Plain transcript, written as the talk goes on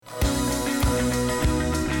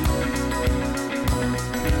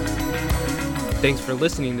Thanks for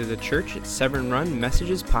listening to the Church at Severn Run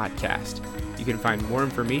Messages podcast. You can find more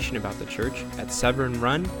information about the church at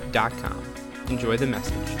severnrun.com. Enjoy the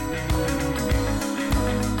message.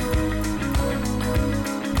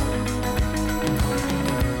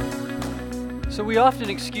 So we often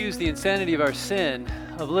excuse the insanity of our sin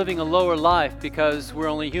of living a lower life because we're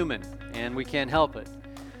only human and we can't help it.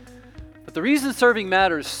 But the reason serving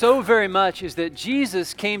matters so very much is that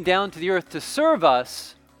Jesus came down to the earth to serve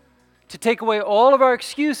us, to take away all of our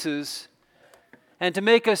excuses, and to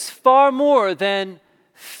make us far more than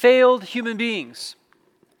failed human beings.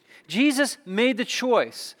 Jesus made the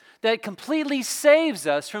choice that completely saves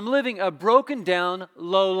us from living a broken down,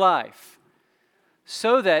 low life.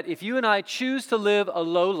 So that if you and I choose to live a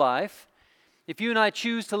low life, if you and I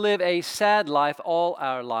choose to live a sad life all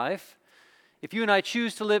our life, if you and I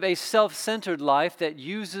choose to live a self-centered life that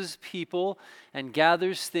uses people and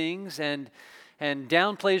gathers things and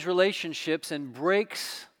downplays relationships and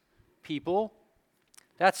breaks people,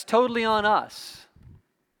 that's totally on us.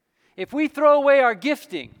 If we throw away our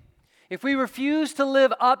gifting, if we refuse to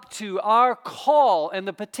live up to our call and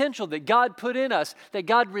the potential that God put in us, that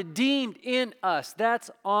God redeemed in us, that's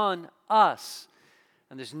on us.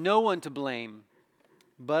 And there's no one to blame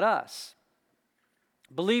but us.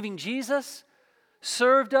 Believing Jesus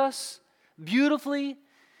served us beautifully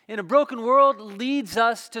in a broken world leads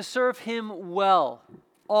us to serve Him well,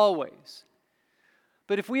 always.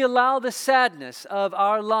 But if we allow the sadness of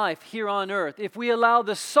our life here on earth, if we allow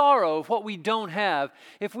the sorrow of what we don't have,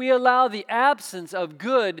 if we allow the absence of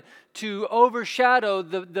good to overshadow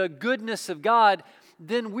the goodness of God,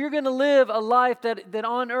 then we're going to live a life that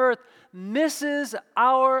on earth misses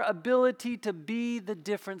our ability to be the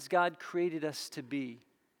difference God created us to be.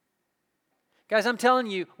 Guys, I'm telling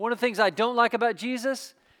you, one of the things I don't like about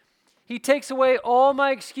Jesus, He takes away all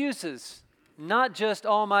my excuses, not just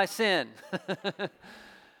all my sin.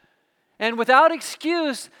 And without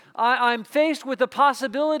excuse, I'm faced with the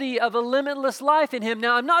possibility of a limitless life in Him.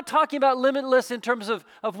 Now, I'm not talking about limitless in terms of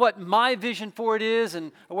what my vision for it is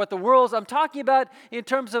and what the world's. I'm talking about in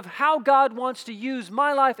terms of how God wants to use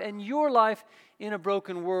my life and your life in a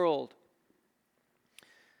broken world.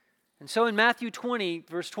 And so in Matthew 20,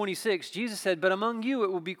 verse 26, Jesus said, "But among you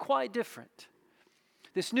it will be quite different.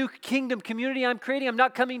 This new kingdom community I'm creating, I'm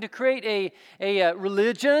not coming to create a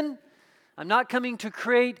religion. I'm not coming to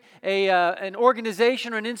create an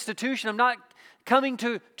organization or an institution. I'm not coming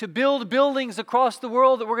to build buildings across the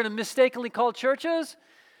world that we're going to mistakenly call churches.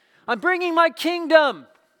 I'm bringing my kingdom,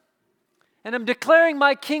 and I'm declaring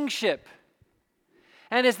my kingship.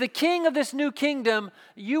 And as the king of this new kingdom,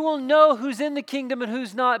 you will know who's in the kingdom and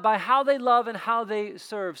who's not by how they love and how they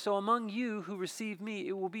serve. So among you who receive me,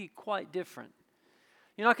 it will be quite different.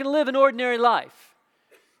 You're not going to live an ordinary life.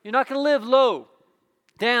 You're not going to live low,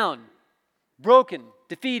 down, broken,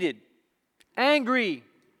 defeated, angry,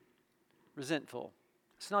 resentful.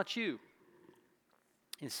 It's not you.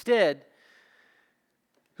 Instead,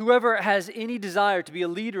 whoever has any desire to be a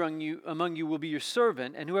leader among you will be your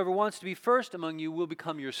servant, and whoever wants to be first among you will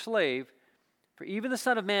become your slave. For even the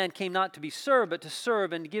Son of Man came not to be served, but to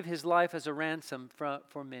serve and to give His life as a ransom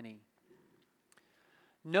for many."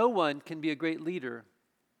 No one can be a great leader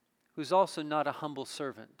who's also not a humble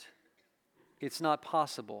servant. It's not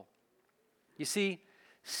possible. You see,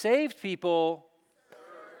 saved people,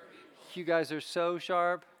 you guys are so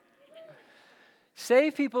sharp.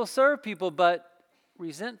 Saved people serve people, but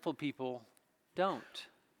resentful people don't.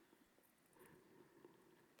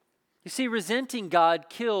 You see, resenting God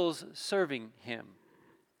kills serving Him.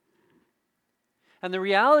 And the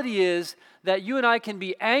reality is that you and I can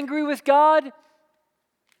be angry with God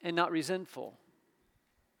and not resentful.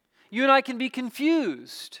 You and I can be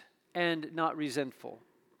confused and not resentful.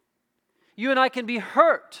 You and I can be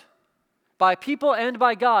hurt by people and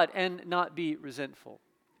by God and not be resentful.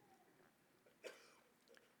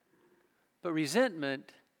 But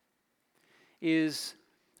resentment is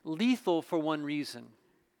lethal for one reason.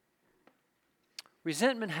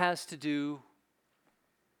 Resentment has to do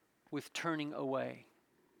with turning away.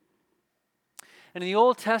 And in the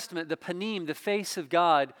Old Testament, the panim, the face of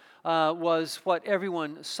God, was what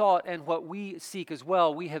everyone sought and what we seek as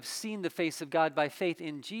well. We have seen the face of God by faith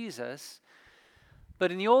in Jesus.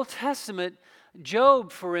 But in the Old Testament,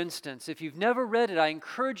 Job, for instance, if you've never read it, I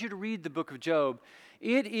encourage you to read the book of Job.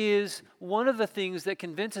 It is one of the things that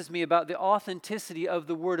convinces me about the authenticity of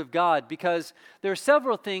the Word of God, because there are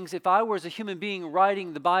several things, if I was a human being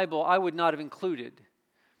writing the Bible, I would not have included.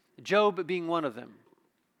 Job being one of them.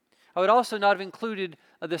 I would also not have included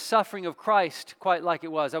the suffering of Christ quite like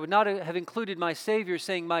it was. I would not have included my Savior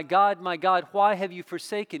saying, my God, why have you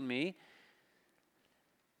forsaken me?"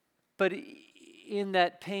 But in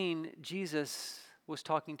that pain, Jesus was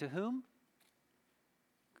talking to whom?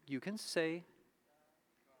 You can say,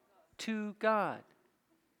 to God.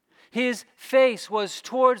 His face was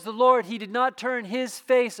towards the Lord. He did not turn his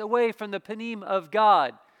face away from the panim of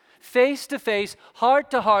God. Face to face,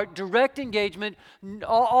 heart to heart, direct engagement,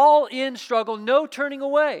 all in struggle, no turning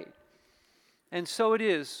away. And so it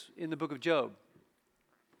is in the book of Job.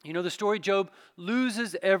 You know the story, Job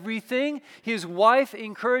loses everything. His wife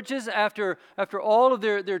encourages, after all of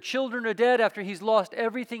their children are dead, after he's lost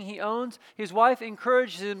everything he owns, his wife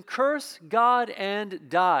encourages him, curse God and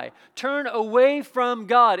die. Turn away from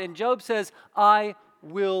God. And Job says, I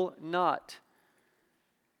will not.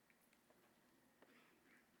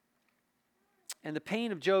 And the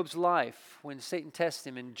pain of Job's life when Satan tests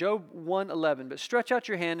him in Job 1:11, but stretch out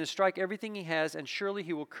your hand and strike everything he has, and surely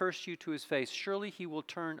he will curse you to his face. Surely he will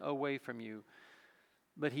turn away from you.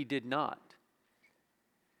 But he did not.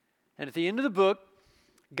 And at the end of the book,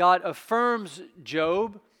 God affirms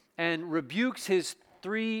Job and rebukes his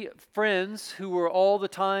 3 friends who were all the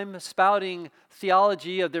time spouting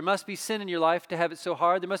theology of there must be sin in your life to have it so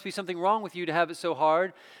hard. There must be something wrong with you to have it so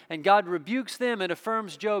hard. And God rebukes them and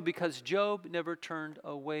affirms Job because Job never turned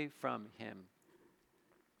away from him.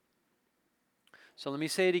 So let me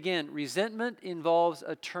say it again. Resentment involves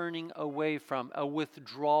a turning away from, a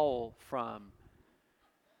withdrawal from,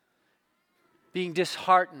 being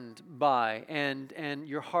disheartened by, and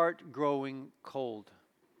your heart growing cold.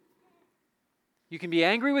 You can be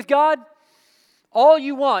angry with God all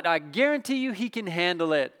you want. I guarantee you He can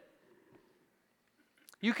handle it.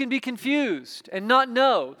 You can be confused and not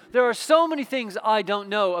know. There are so many things I don't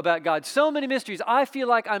know about God, so many mysteries. I feel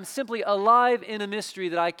like I'm simply alive in a mystery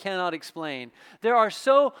that I cannot explain. There are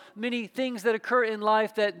so many things that occur in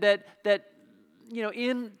life that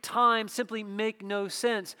in time simply make no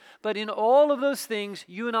sense. But in all of those things,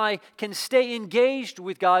 you and I can stay engaged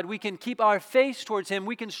with God. We can keep our face towards Him.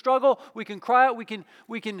 We can struggle. We can cry out.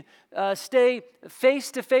 We can stay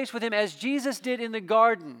face to face with Him as Jesus did in the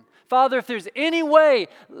garden. Father, if there's any way,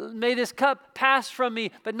 may this cup pass from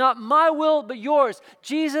me, but not my will, but yours.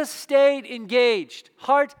 Jesus stayed engaged,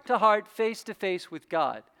 heart to heart, face to face with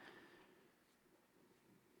God.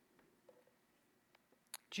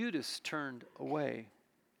 Judas turned away.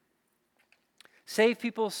 Saved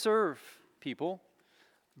people serve people,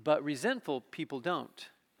 but resentful people don't.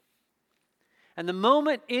 And the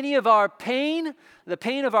moment any of our pain, the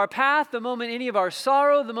pain of our path, the moment any of our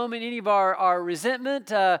sorrow, the moment any of our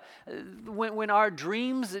resentment, when our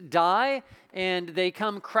dreams die and they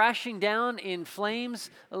come crashing down in flames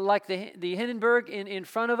like the Hindenburg in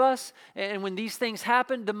front of us, and when these things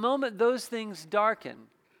happen, the moment those things darken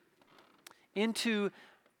into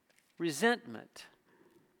resentment,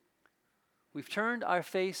 we've turned our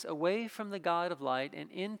face away from the God of light and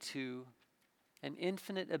into an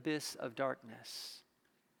infinite abyss of darkness.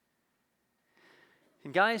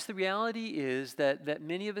 And guys, the reality is that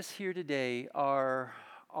many of us here today are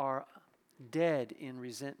dead in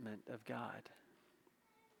resentment of God.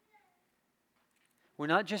 We're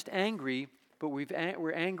not just angry, but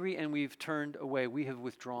we're angry and we've turned away. We have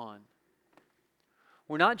withdrawn.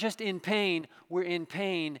 We're not just in pain, we're in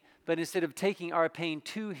pain, but instead of taking our pain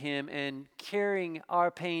to Him and carrying our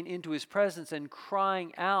pain into His presence and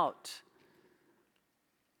crying out,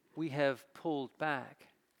 we have pulled back.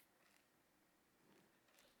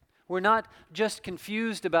 We're not just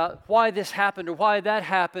confused about why this happened or why that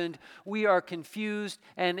happened. We are confused,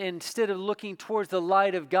 and instead of looking towards the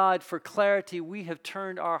light of God for clarity, we have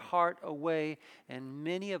turned our heart away, and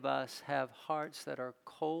many of us have hearts that are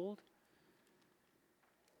cold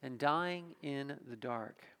and dying in the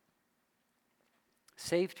dark.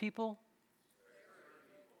 Saved people,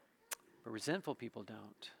 but resentful people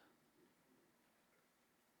don't.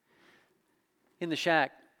 In the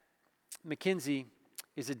shack, Mackenzie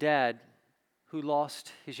is a dad who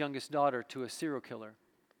lost his youngest daughter to a serial killer.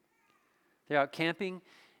 They're out camping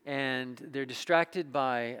and they're distracted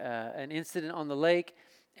by an incident on the lake,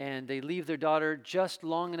 and they leave their daughter just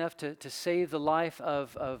long enough to save the life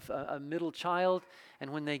of a middle child.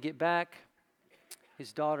 And when they get back,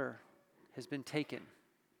 his daughter has been taken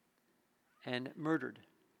and murdered.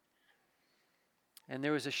 And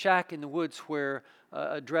there was a shack in the woods where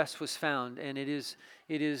a dress was found, and it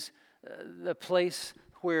is the place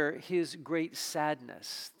where his great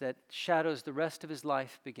sadness that shadows the rest of his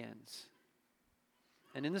life begins.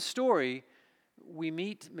 And in the story, we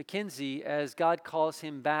meet Mackenzie as God calls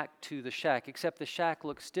him back to the shack, except the shack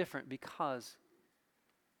looks different because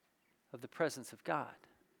of the presence of God.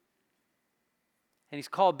 And he's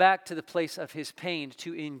called back to the place of his pain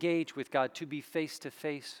to engage with God, to be face to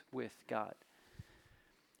face with God.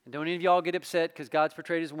 And don't any of y'all get upset because God's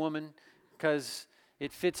portrayed as a woman, because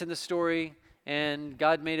it fits in the story, and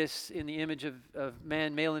God made us in the image of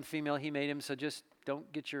man, male and female. He made him, so just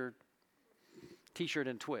don't get your t-shirt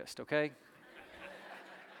and twist, okay?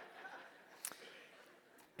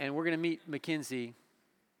 And we're going to meet Mackenzie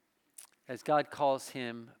as God calls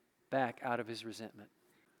him back out of his resentment.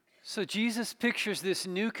 So Jesus pictures this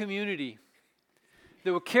new community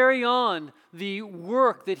that will carry on the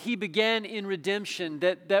work that he began in redemption,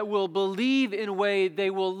 that will believe in a way, they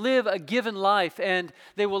will live a given life, and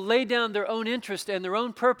they will lay down their own interest and their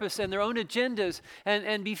own purpose and their own agendas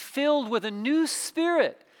and be filled with a new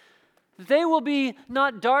spirit. They will be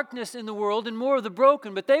not darkness in the world and more of the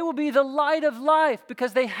broken, but they will be the light of life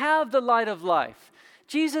because they have the light of life.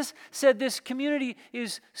 Jesus said this community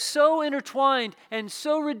is so intertwined and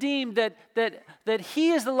so redeemed that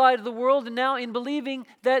he is the light of the world, and now in believing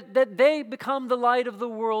that they become the light of the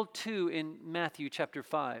world too in Matthew chapter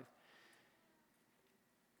 5.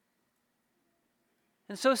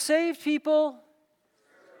 And so saved people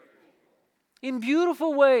in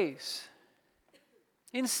beautiful ways,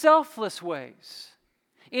 in selfless ways,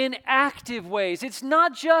 in active ways. It's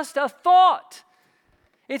not just a thought.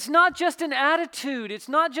 It's not just an attitude. It's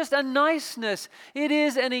not just a niceness. It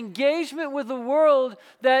is an engagement with the world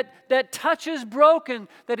that touches broken,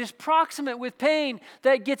 that is proximate with pain,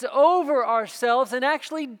 that gets over ourselves and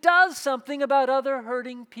actually does something about other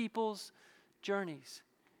hurting people's journeys.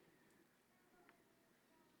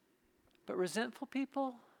 But resentful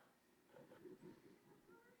people,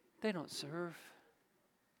 they don't serve.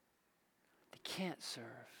 They can't serve.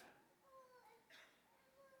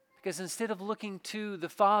 Because instead of looking to the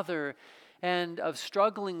Father and of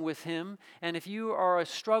struggling with Him, and if you are a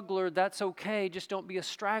struggler, that's okay, just don't be a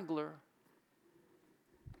straggler.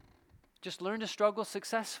 Just learn to struggle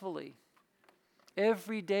successfully.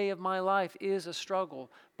 Every day of my life is a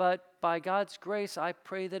struggle, but by God's grace, I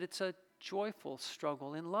pray that it's a joyful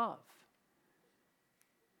struggle in love.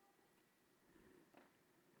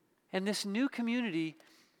 And this new community,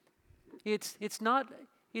 it's not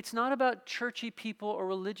about churchy people or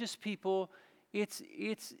religious people.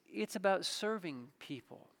 It's about serving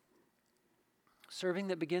people. Serving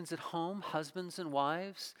that begins at home, husbands and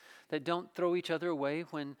wives that don't throw each other away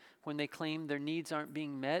when they claim their needs aren't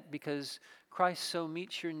being met, because Christ so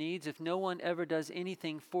meets your needs. If no one ever does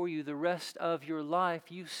anything for you the rest of your life,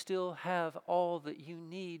 you still have all that you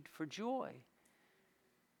need for joy.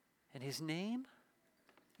 And His name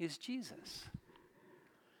is Jesus.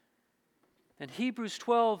 And Hebrews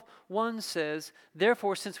 12:1 says,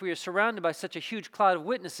 "Therefore, since we are surrounded by such a huge cloud of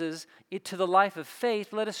witnesses to the life of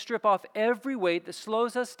faith, let us strip off every weight that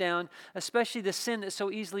slows us down, especially the sin that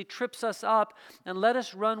so easily trips us up, and let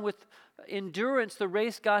us run with endurance the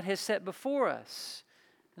race God has set before us."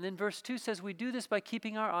 And then verse 2 says, we do this by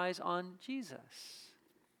keeping our eyes on Jesus.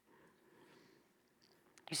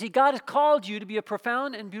 You see, God has called you to be a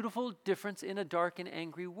profound and beautiful difference in a dark and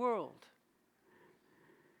angry world.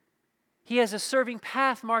 He has a serving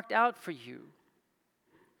path marked out for you.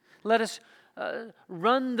 Let us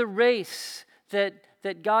run the race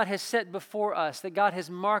that God has set before us, that God has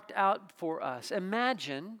marked out for us.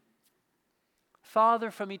 Imagine, Father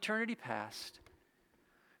from eternity past,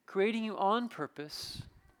 creating you on purpose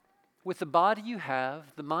with the body you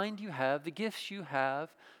have, the mind you have, the gifts you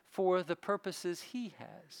have, for the purposes He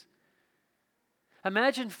has.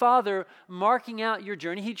 Imagine Father marking out your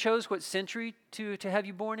journey. He chose what century to have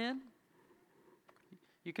you born in?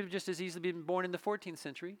 You could have just as easily been born in the 14th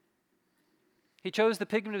century. He chose the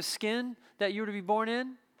pigment of skin that you were to be born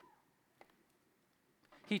in.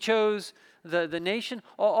 He chose the nation.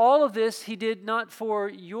 All of this He did not for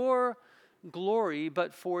your glory,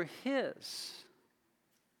 but for His.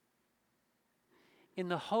 In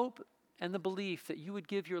the hope and the belief that you would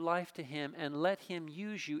give your life to Him and let Him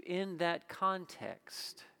use you in that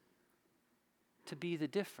context to be the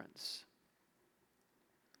difference.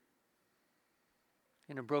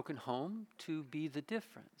 In a broken home, to be the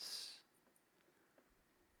difference.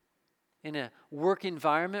 In a work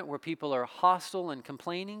environment where people are hostile and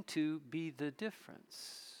complaining, to be the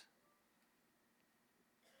difference.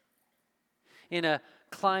 In a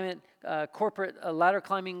corporate ladder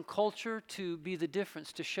climbing culture, to be the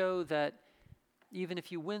difference, to show that even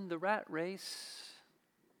if you win the rat race,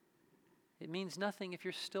 it means nothing if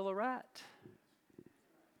you're still a rat.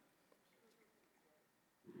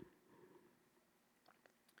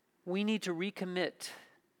 We need to recommit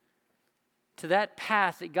to that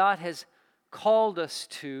path that God has called us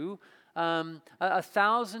to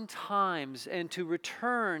 1,000 times, and to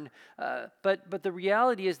return. But the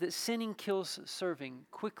reality is that sinning kills serving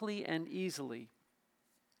quickly and easily.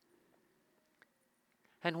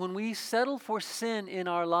 And when we settle for sin in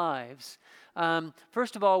our lives,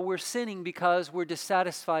 first of all, we're sinning because we're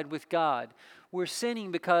dissatisfied with God. We're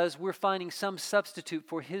sinning because we're finding some substitute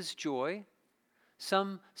for His joy,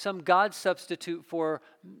 some God substitute for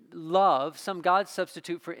love, some God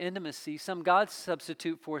substitute for intimacy, some God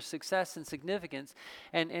substitute for success and significance.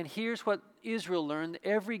 And here's what Israel learned.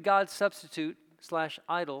 Every God substitute /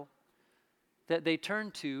 idol that they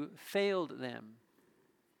turned to failed them.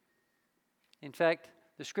 In fact,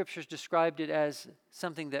 the Scriptures described it as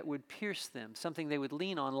something that would pierce them, something they would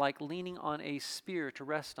lean on, like leaning on a spear to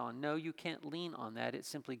rest on. No, you can't lean on that. It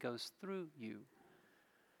simply goes through you.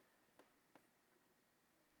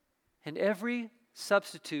 And every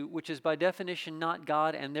substitute, which is by definition not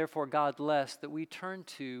God and therefore God-less, that we turn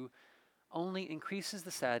to only increases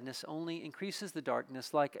the sadness, only increases the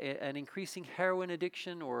darkness, like an increasing heroin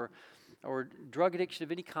addiction or drug addiction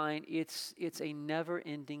of any kind. It's a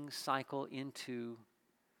never-ending cycle into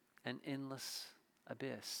an endless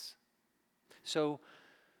abyss. So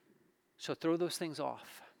throw those things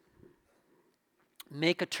off.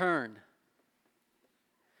 Make a turn.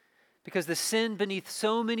 Because the sin beneath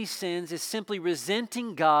so many sins is simply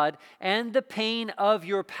resenting God and the pain of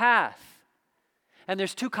your path. And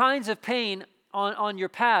there's two kinds of pain on your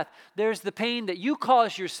path. There's the pain that you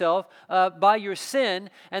cause yourself by your sin.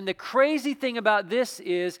 And the crazy thing about this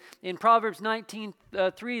is, in Proverbs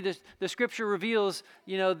 19:3, the Scripture reveals,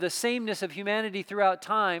 the sameness of humanity throughout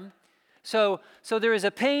time. So there is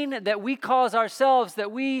a pain that we cause ourselves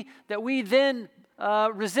that we then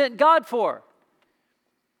resent God for.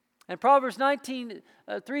 And Proverbs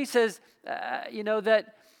 19:3 says,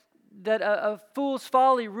 that a fool's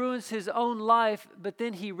folly ruins his own life, but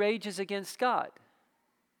then he rages against God.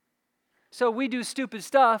 So we do stupid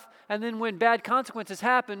stuff, and then when bad consequences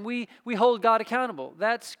happen, we hold God accountable.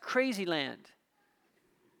 That's crazy land.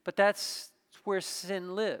 But that's where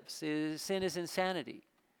sin lives. Sin is insanity.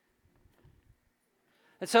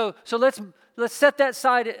 And so let's set that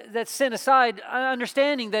sin aside,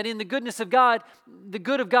 understanding that in the goodness of God, the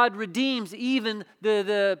good of God redeems even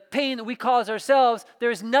the pain that we cause ourselves.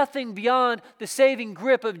 There is nothing beyond the saving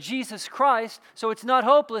grip of Jesus Christ. So it's not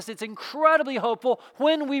hopeless. It's incredibly hopeful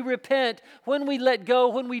when we repent, when we let go,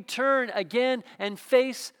 when we turn again and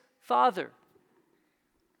face Father.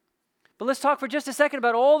 But let's talk for just a second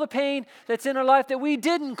about all the pain that's in our life that we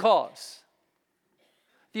didn't cause.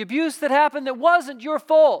 The abuse that happened that wasn't your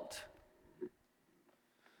fault.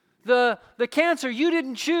 The cancer you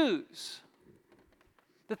didn't choose.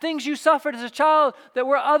 The things you suffered as a child that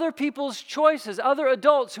were other people's choices, other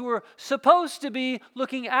adults who were supposed to be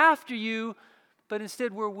looking after you, but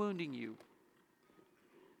instead were wounding you.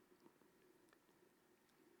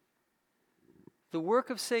 The work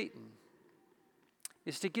of Satan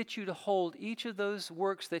is to get you to hold each of those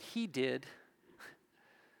works that he did,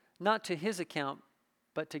 not to his account,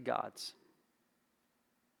 but to God's.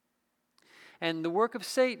 And the work of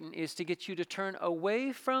Satan is to get you to turn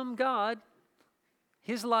away from God,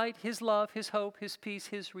 His light, His love, His hope, His peace,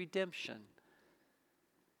 His redemption.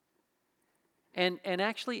 And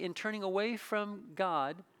actually, in turning away from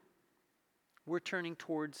God, we're turning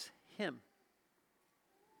towards Him.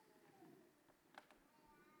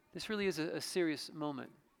 This really is a serious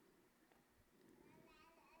moment,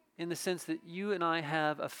 in the sense that you and I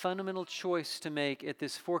have a fundamental choice to make at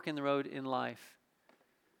this fork in the road in life.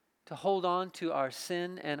 To hold on to our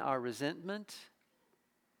sin and our resentment.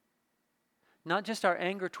 Not just our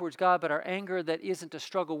anger towards God, but our anger that isn't a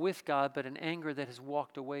struggle with God, but an anger that has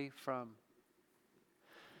walked away from.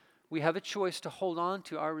 We have a choice to hold on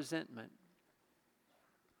to our resentment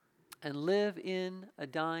and live in a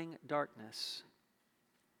dying darkness,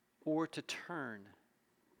 or to turn.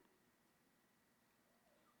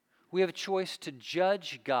 We have a choice to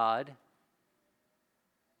judge God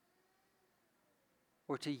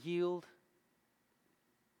or to yield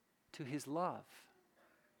to His love.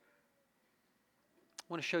 I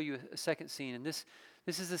want to show you a second scene, and this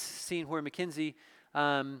is a scene where Mackenzie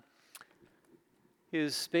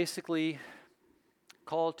is basically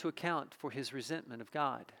called to account for his resentment of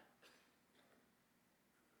God,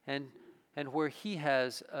 and where he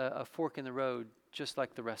has a fork in the road, just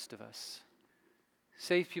like the rest of us.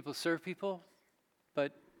 Saved people serve people,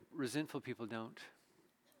 but resentful people don't.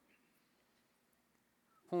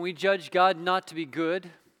 When we judge God not to be good,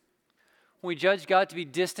 when we judge God to be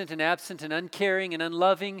distant and absent and uncaring and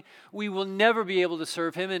unloving, we will never be able to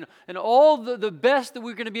serve Him. And all the best that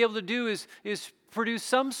we're going to be able to do is produce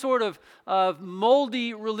some sort of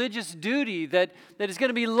moldy religious duty that is going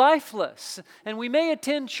to be lifeless. And we may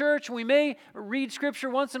attend church, we may read Scripture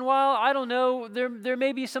once in a while, I don't know, there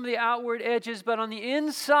may be some of the outward edges, but on the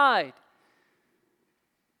inside,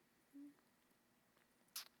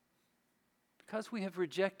 because we have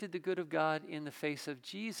rejected the good of God in the face of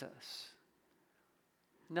Jesus,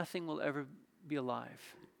 nothing will ever be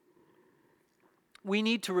alive. We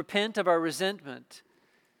need to repent of our resentment,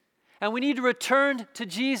 and we need to return to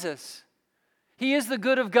Jesus. He is the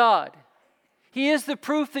good of God. He is the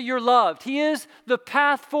proof that you're loved. He is the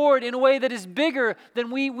path forward in a way that is bigger than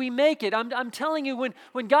we make it. I'm telling you,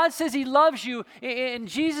 when God says He loves you and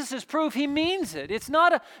Jesus is proof, He means it. It's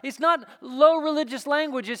not low religious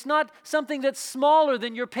language. It's not something that's smaller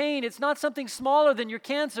than your pain. It's not something smaller than your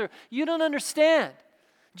cancer. You don't understand.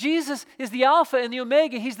 Jesus is the Alpha and the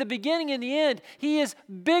Omega. He's the beginning and the end. He is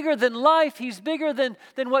bigger than life. He's bigger than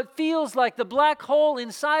what feels like the black hole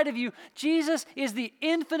inside of you. Jesus is the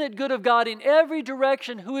infinite good of God in every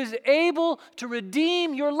direction, who is able to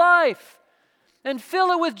redeem your life and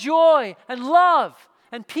fill it with joy and love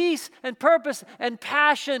and peace and purpose and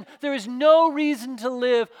passion. There is no reason to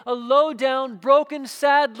live a low-down, broken,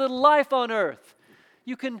 sad little life on earth.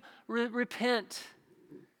 You can repent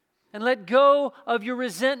and let go of your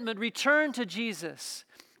resentment. Return to Jesus.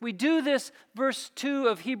 We do this, verse 2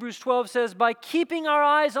 of Hebrews 12 says, by keeping our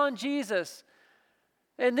eyes on Jesus.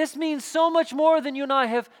 And this means so much more than you and I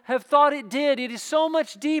have thought it did. It is so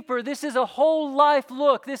much deeper. This is a whole life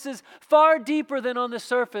look. This is far deeper than on the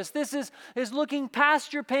surface. This is looking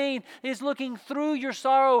past your pain. It's looking through your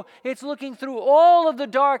sorrow. It's looking through all of the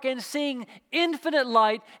dark and seeing infinite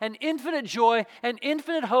light and infinite joy and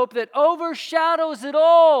infinite hope that overshadows it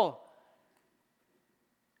all.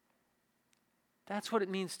 That's what it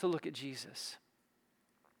means to look at Jesus.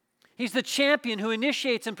 He's the champion who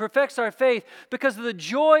initiates and perfects our faith. Because of the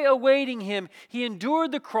joy awaiting Him, He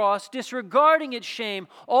endured the cross, disregarding its shame.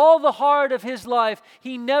 All the hard of His life,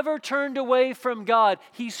 He never turned away from God.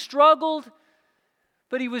 He struggled,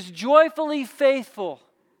 but He was joyfully faithful.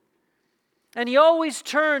 And He always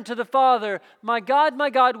turned to the Father, my God,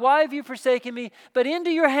 why have you forsaken me? But into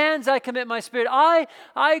your hands I commit my spirit.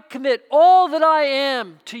 I commit all that I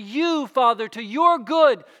am to you, Father, to your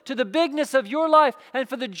good, to the bigness of your life, and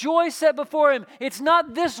for the joy set before Him. It's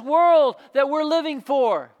not this world that we're living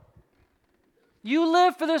for. You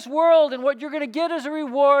live for this world, and what you're going to get as a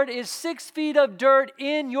reward is 6 feet of dirt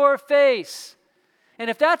in your face. And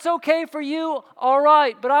if that's okay for you, all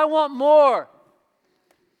right, but I want more.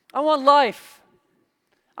 I want life.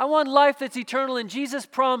 I want life that's eternal. And Jesus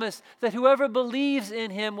promised that whoever believes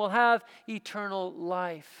in Him will have eternal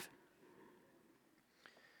life.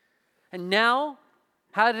 And now,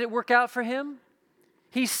 how did it work out for Him?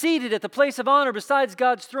 He's seated at the place of honor besides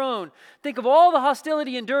God's throne. Think of all the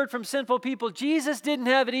hostility endured from sinful people. Jesus didn't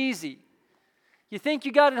have it easy. You think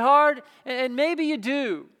you got it hard? And maybe you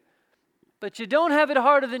do. But you don't have it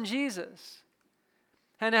harder than Jesus.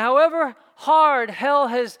 And however hard hell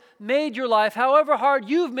has made your life, however hard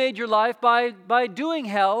you've made your life by doing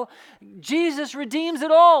hell, Jesus redeems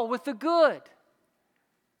it all with the good.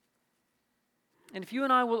 And if you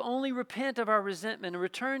and I will only repent of our resentment and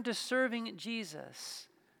return to serving Jesus,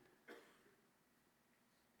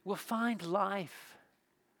 we'll find life.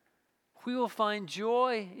 We will find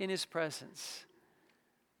joy in His presence.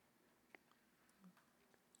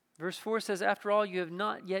 Verse 4 says, after all, you have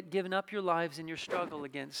not yet given up your lives in your struggle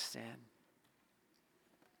against sin.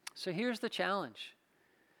 So here's the challenge.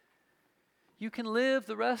 You can live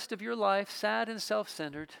the rest of your life sad and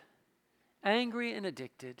self-centered, angry and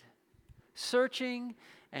addicted, searching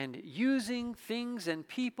and using things and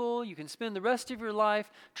people. You can spend the rest of your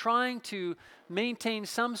life trying to maintain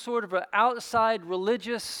some sort of an outside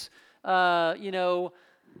religious,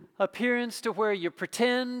 appearance to where you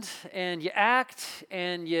pretend and you act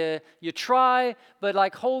and you try, but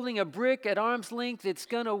like holding a brick at arm's length, it's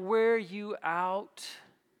going to wear you out.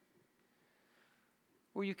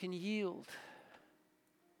 Or you can yield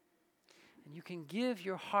and you can give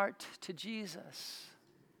your heart to Jesus.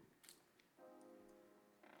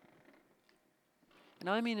 And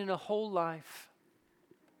I mean in a whole life.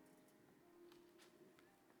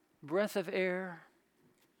 Breath of air,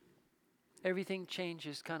 everything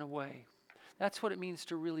changes kind of way. That's what it means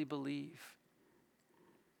to really believe.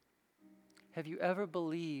 Have you ever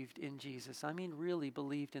believed in Jesus? I mean really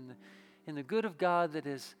believed in the good of God that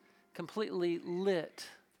is completely lit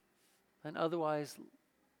an otherwise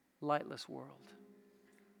lightless world.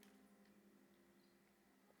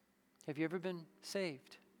 Have you ever been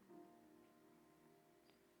saved?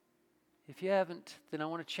 If you haven't, then I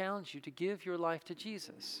want to challenge you to give your life to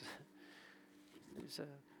Jesus. There's a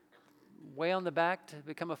way on the back to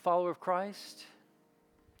become a follower of Christ.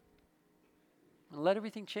 And let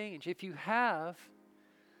everything change. If you have,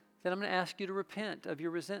 then I'm going to ask you to repent of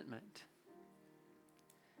your resentment.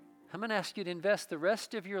 I'm going to ask you to invest the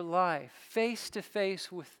rest of your life face to face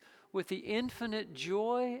with the infinite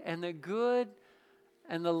joy and the good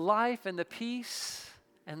and the life and the peace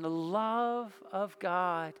and the love of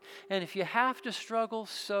God. And if you have to struggle,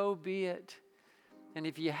 so be it. And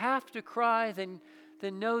if you have to cry, then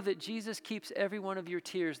know that Jesus keeps every one of your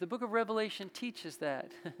tears. The book of Revelation teaches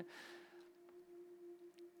that.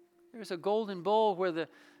 There's a golden bowl where the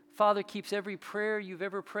Father keeps every prayer you've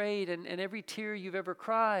ever prayed and every tear you've ever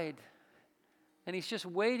cried. And He's just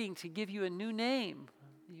waiting to give you a new name.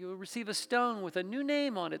 You'll receive a stone with a new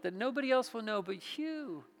name on it that nobody else will know but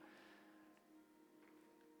you.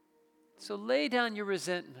 So lay down your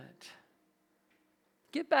resentment.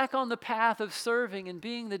 Get back on the path of serving and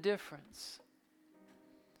being the difference.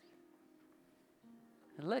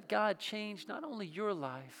 And let God change not only your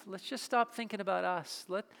life. Let's just stop thinking about us.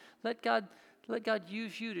 Let God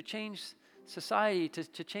use you to change society,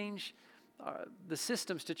 to change the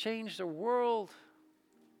systems, to change the world.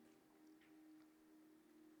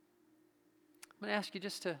 I'm going to ask you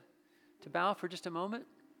just to bow for just a moment.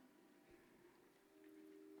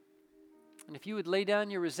 And if you would lay down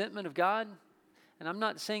your resentment of God, and I'm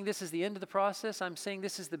not saying this is the end of the process, I'm saying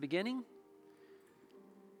this is the beginning.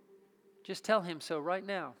 Just tell Him so right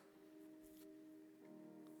now.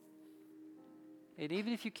 And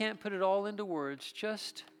even if you can't put it all into words,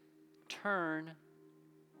 just turn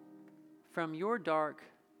from your dark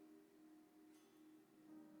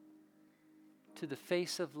to the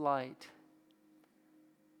face of light,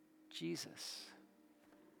 Jesus.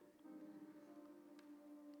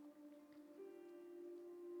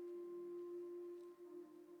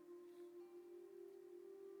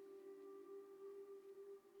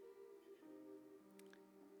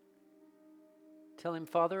 Tell Him,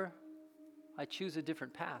 Father, I choose a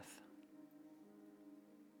different path.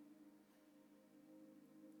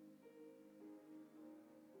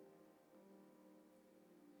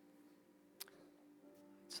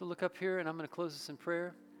 So look up here, and I'm going to close this in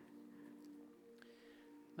prayer.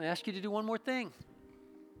 I'm going to ask you to do one more thing.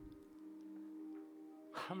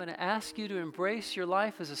 I'm going to ask you to embrace your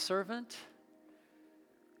life as a servant,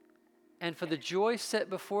 and for the joy set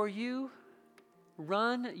before you,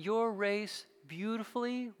 run your race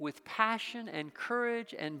beautifully with passion and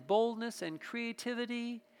courage and boldness and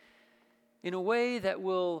creativity in a way that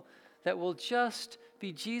will just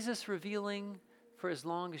be Jesus revealing for as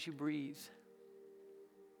long as you breathe.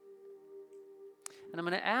 And I'm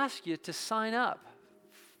going to ask you to sign up.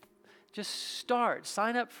 Just start.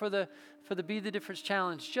 Sign up for the Be the Difference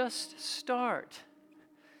Challenge. Just start.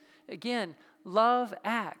 Again, love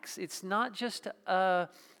acts. It's not just a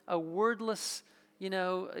wordless,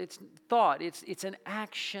 it's thought. It's an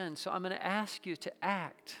action. So I'm going to ask you to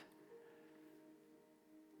act.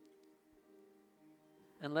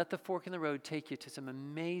 And let the fork in the road take you to some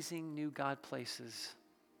amazing new God places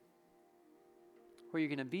where you're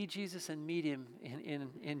going to be Jesus and meet Him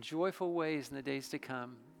in joyful ways in the days to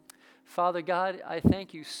come. Father God, I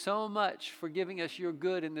thank you so much for giving us your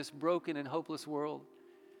good in this broken and hopeless world.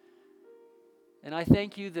 And I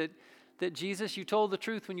thank you that Jesus, you told the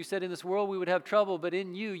truth when you said in this world we would have trouble, but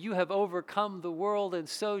in you, you have overcome the world. And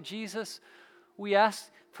so, Jesus, we ask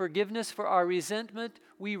forgiveness for our resentment.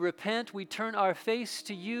 We repent. We turn our face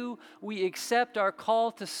to you. We accept our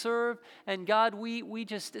call to serve. And God, we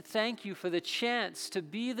just thank you for the chance to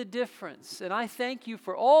be the difference. And I thank you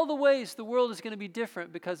for all the ways the world is going to be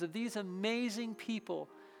different because of these amazing people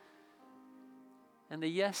and the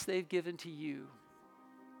yes they've given to you.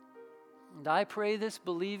 And I pray this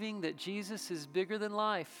believing that Jesus is bigger than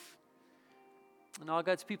life. And all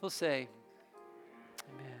God's people say,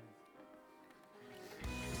 amen.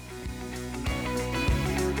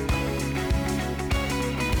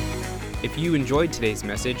 If you enjoyed today's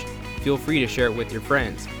message, feel free to share it with your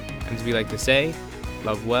friends. And as we like to say,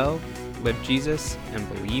 love well, live Jesus, and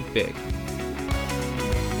believe big.